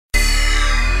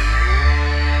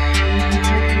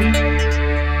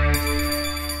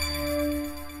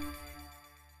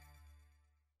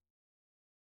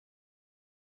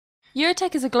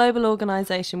Eurotech is a global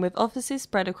organisation with offices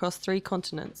spread across 3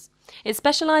 continents. It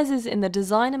specialises in the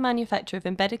design and manufacture of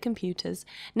embedded computers,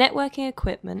 networking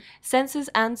equipment, sensors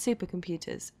and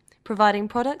supercomputers, providing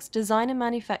products, design and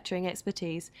manufacturing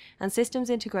expertise, and systems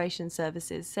integration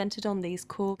services centred on these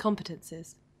core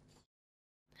competencies.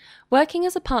 Working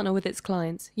as a partner with its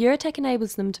clients, Eurotech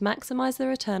enables them to maximise the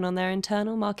return on their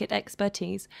internal market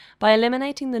expertise by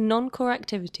eliminating the non-core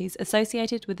activities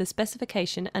associated with the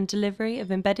specification and delivery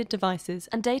of embedded devices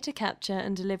and data capture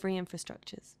and delivery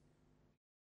infrastructures.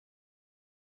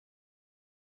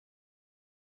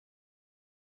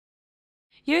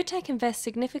 Eurotech invests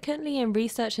significantly in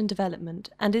research and development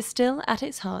and is still, at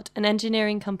its heart, an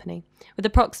engineering company, with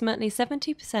approximately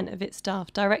 70% of its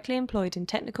staff directly employed in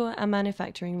technical and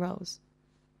manufacturing roles.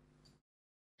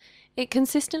 It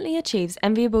consistently achieves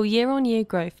enviable year-on-year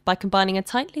growth by combining a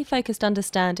tightly focused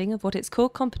understanding of what its core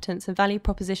competence and value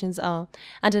propositions are,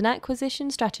 and an acquisition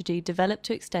strategy developed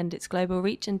to extend its global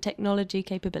reach and technology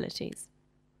capabilities.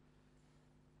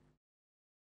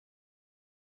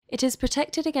 It is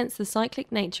protected against the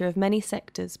cyclic nature of many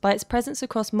sectors by its presence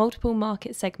across multiple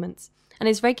market segments, and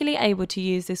is regularly able to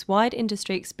use this wide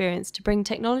industry experience to bring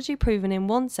technology proven in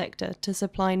one sector to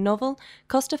supply novel,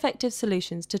 cost-effective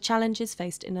solutions to challenges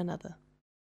faced in another.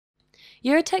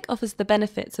 Eurotech offers the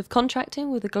benefits of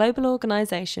contracting with a global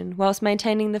organisation whilst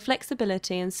maintaining the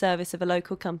flexibility and service of a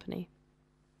local company.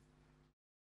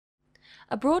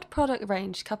 A broad product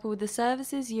range coupled with the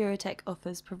services Eurotech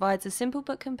offers provides a simple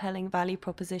but compelling value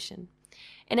proposition.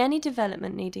 In any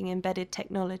development needing embedded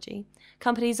technology,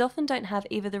 companies often don't have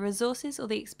either the resources or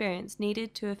the experience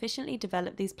needed to efficiently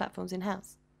develop these platforms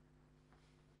in-house.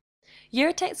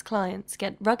 Eurotech's clients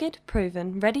get rugged,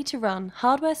 proven, ready-to-run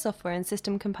hardware, software and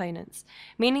system components,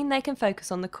 meaning they can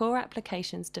focus on the core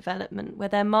applications development where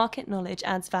their market knowledge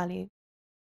adds value.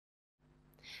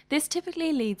 This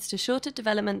typically leads to shorter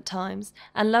development times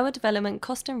and lower development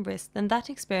cost and risk than that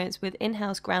experienced with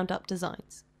in-house ground-up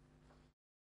designs.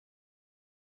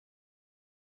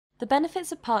 The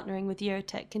benefits of partnering with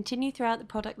Eurotech continue throughout the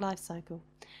product lifecycle,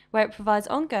 where it provides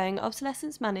ongoing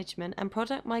obsolescence management and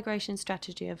product migration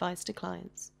strategy advice to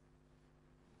clients.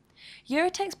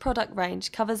 Eurotech's product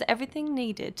range covers everything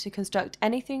needed to construct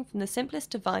anything from the simplest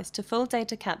device to full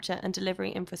data capture and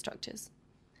delivery infrastructures.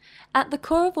 At the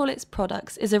core of all its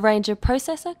products is a range of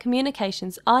processor,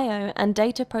 communications, I/O and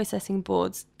data processing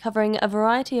boards covering a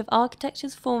variety of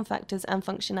architectures, form factors and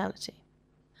functionality.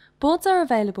 Boards are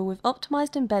available with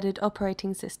optimized embedded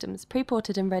operating systems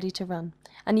pre-ported and ready to run,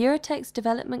 and Eurotech's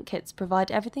development kits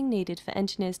provide everything needed for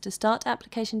engineers to start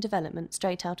application development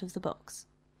straight out of the box.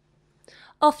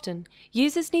 Often,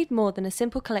 users need more than a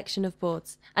simple collection of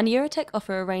boards, and Eurotech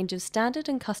offer a range of standard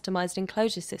and customized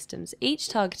enclosure systems, each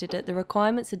targeted at the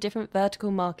requirements of different vertical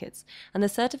markets and the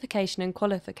certification and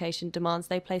qualification demands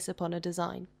they place upon a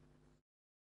design.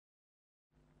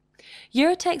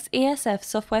 Eurotech's ESF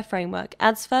software framework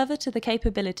adds further to the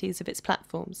capabilities of its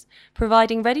platforms,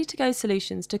 providing ready-to-go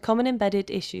solutions to common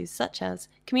embedded issues such as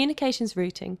communications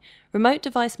routing, remote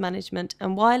device management,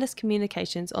 and wireless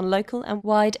communications on local and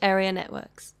wide area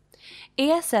networks.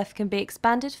 ESF can be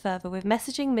expanded further with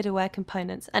messaging middleware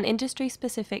components and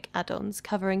industry-specific add-ons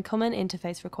covering common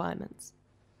interface requirements.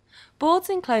 Boards,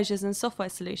 enclosures, and software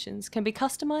solutions can be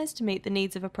customized to meet the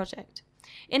needs of a project.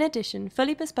 In addition,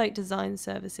 fully bespoke design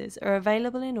services are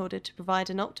available in order to provide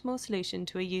an optimal solution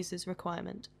to a user's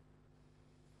requirement.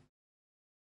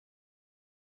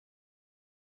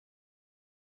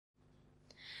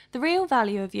 The real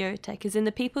value of Eurotech is in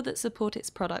the people that support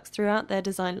its products throughout their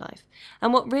design life,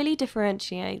 and what really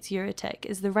differentiates Eurotech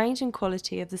is the range and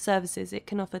quality of the services it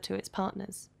can offer to its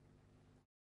partners.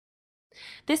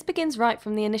 This begins right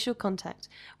from the initial contact,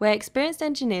 where experienced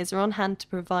engineers are on hand to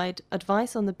provide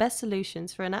advice on the best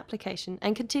solutions for an application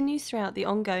and continues throughout the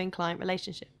ongoing client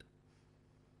relationship.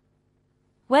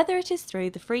 Whether it is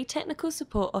through the free technical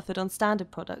support offered on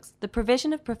standard products, the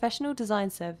provision of professional design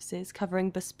services covering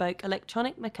bespoke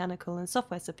electronic, mechanical and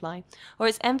software supply, or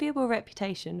its enviable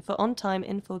reputation for on-time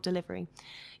in-full delivery,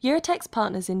 Eurotech's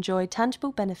partners enjoy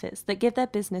tangible benefits that give their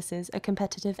businesses a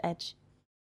competitive edge.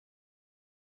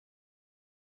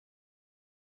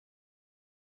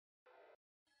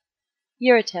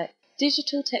 Eurotech,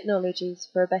 digital technologies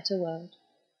for a better world.